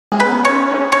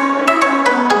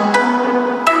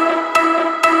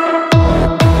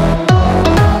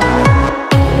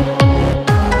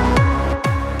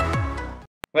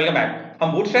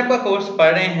हम बूटस्ट्रैप का कोर्स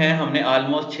पढ़ रहे हैं, हमने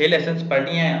ऑलमोस्ट 6 लेसन्स पढ़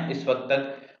लिए हैं इस वक्त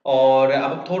तक, और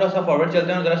अब थोड़ा सा फॉरवर्ड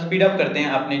चलते हैं और ज़रा स्पीड अप करते हैं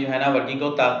अपने जो है ना वर्किंग को,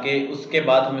 ताकि उसके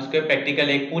बाद हम इसके प्रैक्टिकल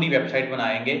एक पूरी वेबसाइट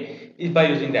बनाएंगे इस बाय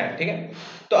यूजिंग दैट। ठीक है,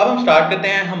 तो अब हम स्टार्ट करते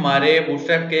हैं हमारे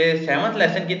बूटस्ट्रैप के 7th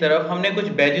लेसन की तरफ। हमने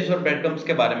कुछ बैजेस और ब्रेडक्रम्स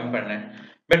के बारे में पढ़ना है।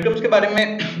 ब्रेडक्रम्स के बारे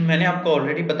में मैंने आपको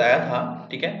ऑलरेडी बताया था।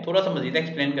 ठीक है, थोड़ा सा मजीद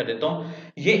एक्सप्लेन कर देता हूँ।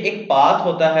 ये एक पाथ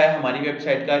होता है हमारी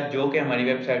वेबसाइट का, जो कि हमारी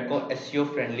वेबसाइट को एसईओ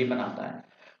फ्रेंडली बनाता है।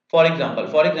 फॉर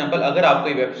एग्जाम्पल अगर आप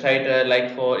कोई वेबसाइट लाइक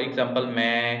फॉर एग्जाम्पल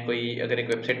मैं कोई अगर एक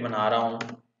वेबसाइट बना रहा हूँ,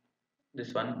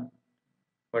 this one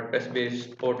WordPress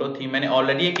based photo थी, मैंने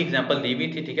ऑलरेडी एक एग्जांपल दी हुई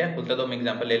थी। ठीक है, खुलता तो हम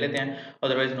एग्जांपल ले लेते हैं,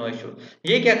 अदरवाइज नो इशू।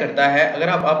 ये क्या करता है, अगर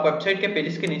आप वेबसाइट के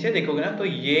पेजेस के नीचे देखोगे ना, तो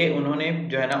ये उन्होंने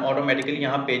जो है ना ऑटोमेटिकली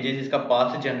यहाँ पेजेस इसका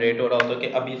पाथ जनरेट हो रहा होता है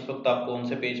कि अभी इस वक्त आप कौन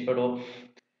से पेज पर हो।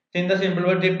 इन द सिंपल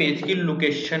वर्ड ये पेज की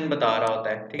लोकेशन बता रहा होता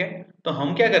है। ठीक है, तो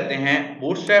हम क्या करते हैं,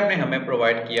 बूटस्ट्रैप ने हमें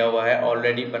प्रोवाइड किया हुआ है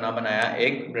ऑलरेडी बना बनाया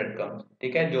एक ब्रेड क्रम्ब।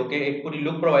 ठीक है, जो कि एक पूरी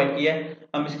लुक प्रोवाइड की है।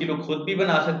 हम इसकी लुक खुद भी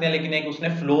बना सकते हैं, लेकिन एक उसने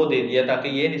फ्लो दे दिया ताकि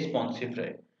ये रिस्पॉन्सिव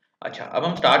रहे। अच्छा, अब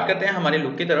हम स्टार्ट करते हैं हमारी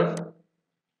लुक की तरफ।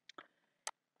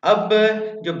 अब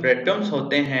जो ब्रेड क्रम्स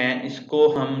होते हैं, इसको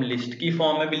हम लिस्ट की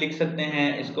फॉर्म में भी लिख सकते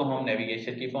हैं, इसको हम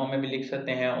नेविगेशन की फॉर्म में भी लिख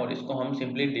सकते हैं, और इसको हम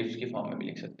सिंपली डिव्स की फॉर्म में भी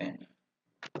लिख सकते हैं।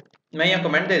 मैं यहाँ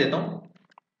कमेंट दे देता हूँ।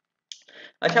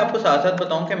 अच्छा, आपको साथ साथ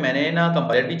बताऊं कि मैंने ना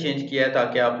कंपाइलर भी चेंज किया है,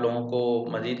 ताकि आप लोगों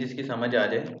को मजीद इसकी समझ आ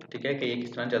जाए। ठीक है, कि ये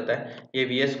किस तरह चलता है। ये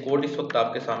VS कोड इस वक्त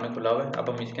आपके सामने खुला हुआ है, अब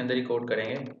हम इसके अंदर ही कोड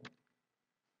करेंगे।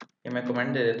 ये मैं कमेंट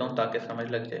दे देता हूँ ताकि समझ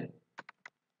लग जाए।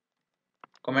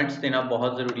 कमेंट्स देना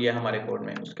बहुत ज़रूरी है हमारे कोड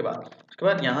में। उसके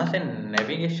बाद यहाँ से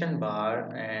navigation bar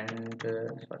and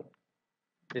sorry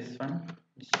this one,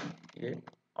 ये,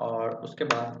 और उसके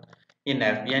बाद ये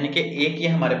नैव, यानी कि एक ये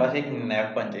हमारे पास एक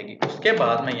नैव बन जाएगी। उसके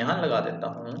बाद मैं यहाँ लगा देता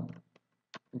हूँ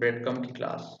ब्रेडक्रम्ब की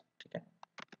क्लास। ठीक है,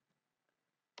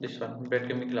 दिस वन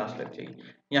ब्रेडक्रम्ब की क्लास लग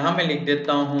जाएगी। यहाँ मैं लिख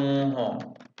देता हूँ होम।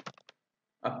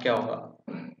 अब क्या होगा,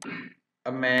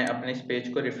 अब मैं अपने इस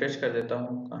पेज को रिफ्रेश कर देता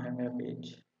हूँ। कहाँ है मेरा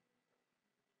पेज?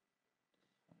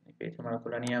 पेज हमारा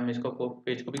खुला नहीं है, हम इसको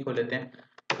पेज को भी खोल लेते हैं।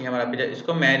 ये हमारा पेज है,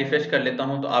 इसको मैं रिफ्रेश कर लेता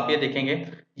हूँ, तो आप ये देखेंगे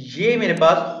ये मेरे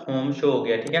पास होम शो हो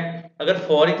गया। ठीक है, अगर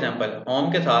फॉर एग्जांपल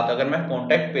होम के साथ अगर मैं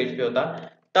कॉन्टैक्ट पेज पे होता,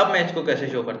 तब मैं इसको कैसे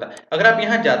शो करता। अगर आप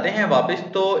यहाँ जाते हैं वापस,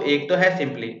 तो एक तो है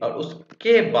सिंपली, और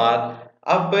उसके बाद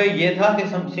अब ये था कि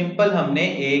सिंपल हमने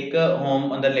एक होम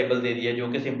अंदर लेबल दे दिया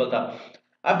जो कि सिंपल था।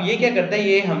 अब ये क्या करता है,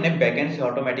 ये हमने बैकएंड से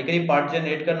ऑटोमेटिकली पार्ट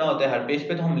जनरेट करना होता है हर पेज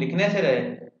पे, तो हम लिखने से रहे।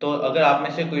 तो अगर आप में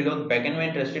से कोई लोग बैकएंड में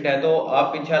इंटरेस्टेड है, तो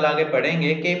आप इंशाल्लाह आगे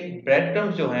पढ़ेंगे कि ब्रेड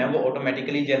क्रम्स जो हैं वो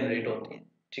ऑटोमेटिकली जनरेट होती हैं।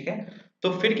 ठीक है, तो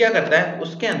फिर क्या करता है,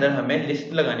 उसके अंदर हमें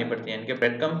लिस्ट लगानी पड़ती है, इनके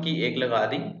ब्रेड क्रम्ब की एक लगा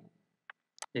दी।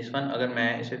 दिस वन, अगर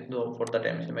मैं इसे तो फॉर द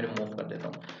टाइम से मैं रिमूव कर देता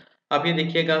हूँ। आप ये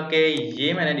देखिएगा कि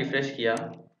ये मैंने रिफ्रेश किया,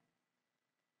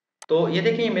 तो ये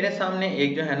देखिए मेरे सामने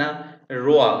एक जो है ना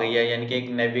रो आ गई है, यानी कि एक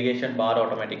नेविगेशन बार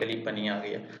ऑटोमेटिकली बनी आ गई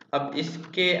है। अब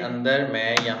इसके अंदर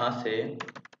मैं यहाँ से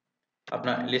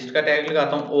अपना लिस्ट का टैग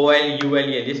लगाता हूँ, OLUL,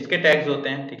 ये लिस्ट के टैग्स होते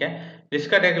हैं। ठीक है, लिस्ट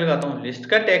का टैग लगाता हूँ। लिस्ट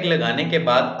का टैग लगाने के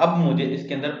बाद अब मुझे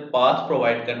इसके अंदर पाथ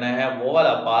प्रोवाइड करना है, वो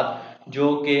वाला पाथ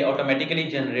जो कि ऑटोमेटिकली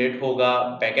जनरेट होगा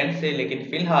बैकएंड से, लेकिन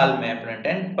फिलहाल मैं फ्रंट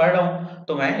एंड पढ़ रहा हूँ,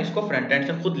 तो मैं इसको फ्रंट एंड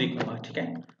से खुद लिखूंगा। ठीक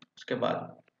है, उसके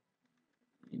बाद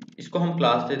इसको हम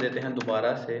क्लास दे देते हैं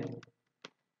दोबारा से,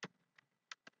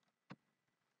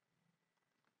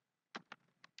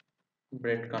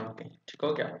 ब्रेड क्रम्ब की। ठीक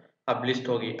हो गया, अब लिस्ट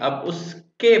होगी। अब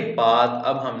उसके बाद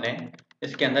अब हमने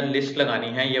इसके अंदर लिस्ट लगानी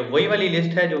है। ये वही वाली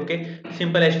लिस्ट है जो कि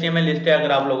सिंपल HTML लिस्ट है।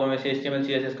 अगर आप लोगों में से HTML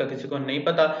CSS का किसी को नहीं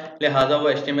पता, लिहाजा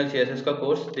वो HTML CSS का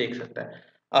कोर्स देख सकता है।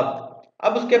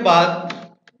 अब उसके बाद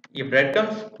ये ब्रेड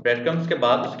क्रम्स के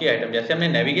बाद उसकी आइटम, जैसे हमने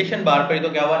नेविगेशन बार पढ़ी, तो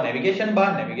क्या हुआ, नेविगेशन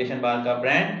बार का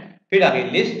ब्रांड, फिर आगे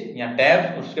लिस्ट या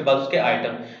टैब, उसके बाद उसके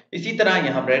आइटम। इसी तरह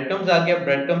यहाँ ब्रेड क्रम्स आ गया,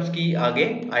 ब्रेड क्रम्स की आगे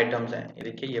आइटम्स हैं। ये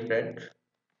देखिए, ये ब्रेड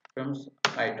क्रम्स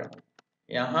आइटम,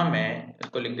 यहाँ मैं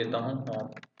इसको लिख देता हूँ होम,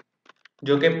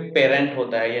 जो कि पेरेंट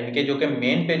होता है, यानी कि जो कि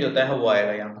मेन पेज होता है वो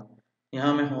आएगा यहाँ।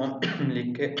 यहाँ मैं होम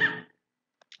लिख के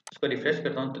इसको रिफ्रेश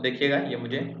करता हूँ, तो देखिएगा ये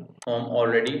मुझे होम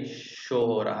ऑलरेडी शो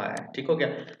हो रहा है। ठीक हो गया,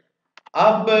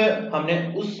 अब हमने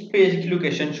उस पेज की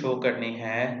लोकेशन शो करनी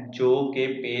है जो कि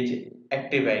पेज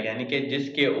एक्टिव है, यानी कि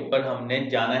जिसके ऊपर हमने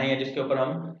जाना है या जिसके ऊपर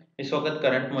हम इस वक्त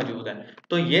करंट मौजूद है।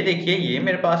 तो ये देखिए, ये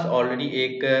मेरे पास ऑलरेडी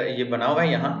एक ये बना हुआ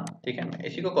है यहाँ। ठीक है, मैं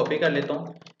इसी को कॉपी कर लेता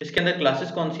हूँ। इसके अंदर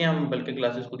क्लासेस कौन सी हैं, हम बल्कि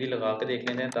क्लासेस खुद ही लगा के देख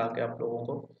लेते हैं, ताकि आप लोगों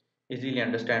को इजीली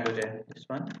अंडरस्टैंड हो जाए। दिस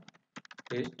वन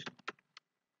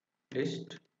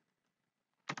लिस्ट,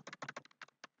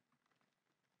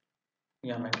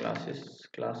 यहाँ मैं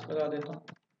क्लास लगा देता हूँ,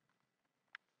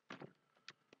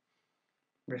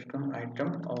 ब्रेडक्रम्ब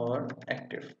आइटम और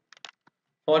एक्टिव।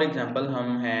 फॉर एग्जांपल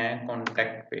हम हैं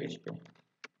कॉन्टैक्ट पेज पे,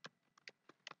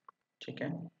 ठीक है।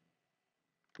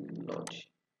 लो जी,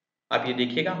 आप ये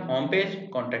देखिएगा होम पेज,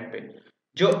 कॉन्टैक्ट पेज।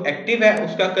 जो एक्टिव है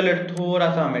उसका कलर थोड़ा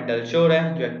सा हमें डल शो हो रहा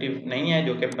है, जो एक्टिव नहीं है,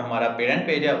 जो कि हमारा पेरेंट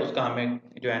पेज है, उसका हमें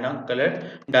जो है ना कलर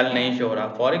डल नहीं शो हो रहा।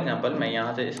 फॉर एग्जांपल मैं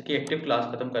यहाँ से इसकी एक्टिव क्लास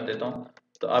खत्म कर देता हूँ,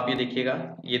 तो आप ये देखिएगा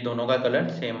ये दोनों का कलर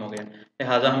सेम हो गया,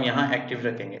 लिहाजा हम यहाँ एक्टिव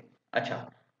रखेंगे। अच्छा,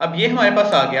 अब ये हमारे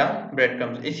पास आ गया ब्रेड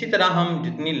क्रम्स। इसी तरह हम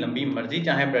जितनी लंबी मर्जी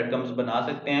चाहे ब्रेड क्रम्स बना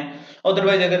सकते हैं।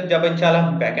 अदरवाइज अगर जब इंशाल्लाह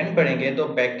हम बैकएंड पढ़ेंगे तो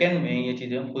बैकएंड में ये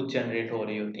चीजें खुद जनरेट हो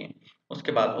रही होती हैं।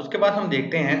 उसके बाद हम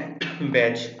देखते हैं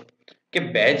बैच, कि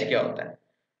बैच क्या होता है।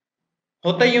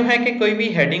 होता यूं है कि कोई भी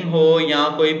हेडिंग हो या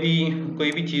कोई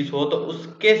भी चीज हो, तो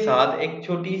उसके साथ एक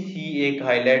छोटी सी एक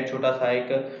हाईलाइट, छोटा सा एक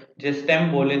जो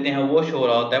स्टेम बोल लेते हैं, वो शो हो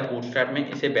रहा होता है बूटस्ट्रैप में।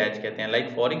 इसे बैच कहते हैं। लाइक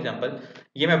फॉर एग्जांपल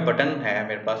ये मैं बटन है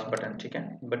मेरे पास, बटन, ठीक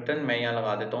है। बटन मैं यहाँ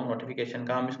लगा देता हूँ नोटिफिकेशन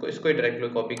का। हम इसको डायरेक्टली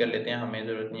कॉपी कर लेते हैं, हमें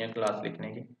जरूरत नहीं है क्लास लिखने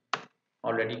की,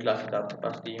 ऑलरेडी क्लासेस आपके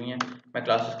पास दी हुई हैं। मैं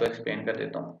क्लासेस को एक्सप्लेन कर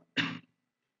देता हूँ।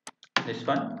 This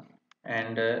one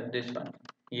and this one,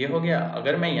 ये हो गया।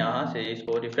 अगर मैं यहाँ से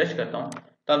इसको रिफ्रेश करता हूँ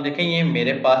तो आप देखें ये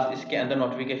मेरे पास इसके अंदर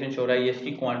नोटिफिकेशन शो रहा है, ये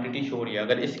इसकी क्वांटिटी शो रही है।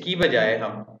 अगर इसकी बजाय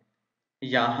हम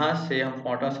यहाँ से हम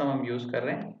फॉन्ट हम यूज कर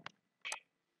रहे हैं,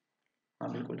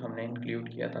 हाँ बिल्कुल हमने इंक्लूड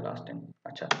किया था लास्ट टाइम।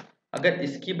 अच्छा, अगर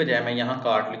इसकी बजाय मैं यहाँ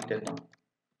कार्ट लिख देता हूँ,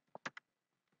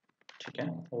 ठीक है,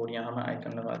 और यहाँ मैं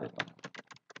आइकन लगा देता हूँ,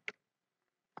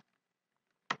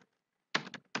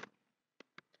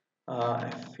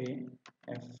 FA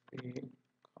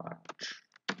कार्ट,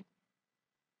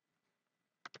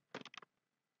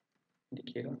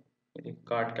 देखिएगा ये देखिए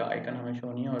कार्ट का आइकन हमें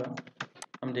शो नहीं हो रहा।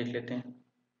 हम देख लेते हैं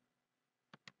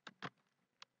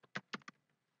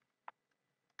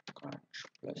कार्ट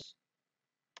प्लस,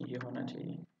 ये होना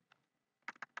चाहिए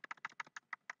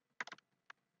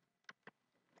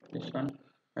दिस वन।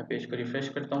 मैं पेज को रिफ्रेश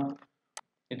करता हूँ,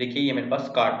 ये देखिए ये मेरे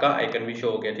पास कार्ट का आइकन भी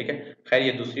शो हो गया, ठीक है। खैर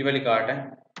ये दूसरी वाली कार्ट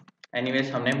है। एनीवेज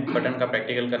हमने बटन का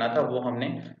प्रैक्टिकल करना था, वो हमने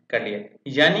कर लिया।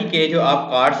 यानी कि जो आप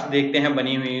कार्ड्स देखते हैं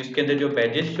बनी हुई, उसके अंदर जो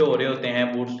बैजेस शो हो रहे होते हैं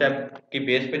बूटस्ट्रैप की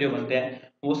बेस पे जो बनते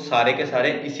हैं, वो सारे के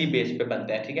सारे इसी बेस पे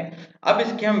बनते हैं, ठीक है। अब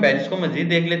इसके हम बैजेस को मजीद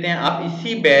देख लेते हैं। आप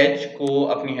इसी बैच को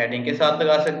अपनी हेडिंग के साथ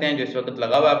लगा सकते हैं, जो इस वक्त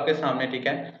लगा हुआ है आपके सामने, ठीक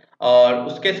है। और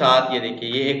उसके साथ ये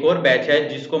देखिए ये एक और बैच है,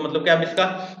 जिसको मतलब कि आप इसका,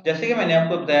 जैसे कि मैंने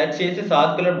आपको बताया 6 से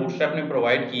 7 कलर बूटस्ट्रैप ने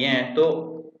प्रोवाइड किए हैं, तो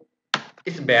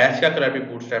इस बैच का कलर भी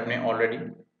बूटस्ट्रैप ने ऑलरेडी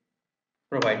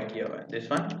प्रोवाइड किया हुआ है।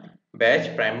 This one batch,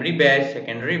 primary batch,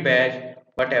 secondary batch,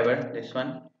 what ever this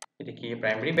one. देखिए ये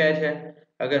प्राइमरी बैच है।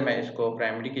 अगर मैं इसको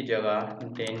प्राइमरी की जगह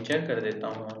डेंजर कर देता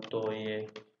हूँ तो ये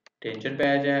डेंजर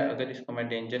बैच है। अगर इसको मैं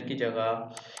डेंजर की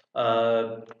जगह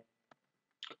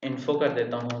इन्फो कर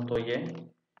देता हूँ तो ये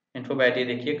इन्फो बैच, ये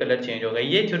देखिए कलर चेंज हो गया।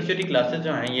 ये छोटी छोटी क्लासेस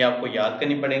जो हैं ये आपको याद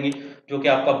करनी पड़ेंगी, जो कि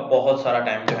आपका बहुत सारा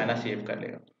टाइम जो है ना सेव कर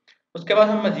लेगा। उसके बाद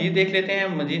हम मजीद देख लेते हैं।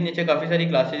 मजीद नीचे काफ़ी सारी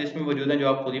क्लासेज इसमें मौजूद हैं, जो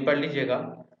आप खुद ही पढ़ लीजिएगा।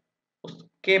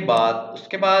 उसके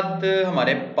बाद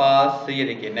हमारे पास ये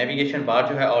देखिए नेविगेशन बार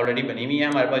जो है ऑलरेडी बनी हुई है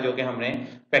हमारे पास, जो कि हमने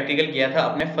प्रैक्टिकल किया था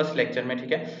अपने फर्स्ट लेक्चर में,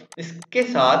 ठीक है। इसके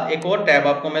साथ एक और टैब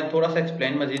आपको मैं थोड़ा सा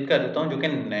एक्सप्लेन मजीद कर देता हूँ, जो कि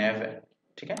नैव है,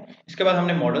 ठीक है। इसके बाद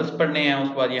हमने मॉडल्स पढ़ने हैं,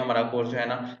 उसके बाद ये हमारा कोर्स जो है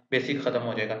ना बेसिक खत्म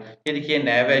हो जाएगा। ये देखिए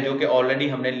नैव है, जो कि ऑलरेडी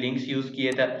हमने लिंक्स यूज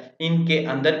किए थे, इनके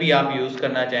अंदर भी आप यूज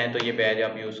करना चाहें तो ये बैज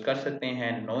आप यूज कर सकते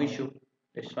हैं, नो इशू।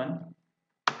 दिस वन,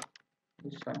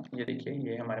 ये देखिए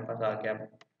ये हमारे पास आ गया।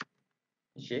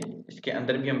 ये इसके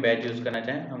अंदर भी हम बैच यूज करना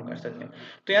चाहें हम कर सकते हैं।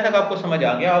 तो यहाँ तक आपको समझ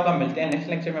आ गया होगा। मिलते हैं नेक्स्ट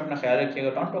लेक्चर में, अपना ख्याल रखिएगा।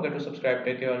 Don't forget to subscribe,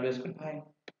 take care, always good bye.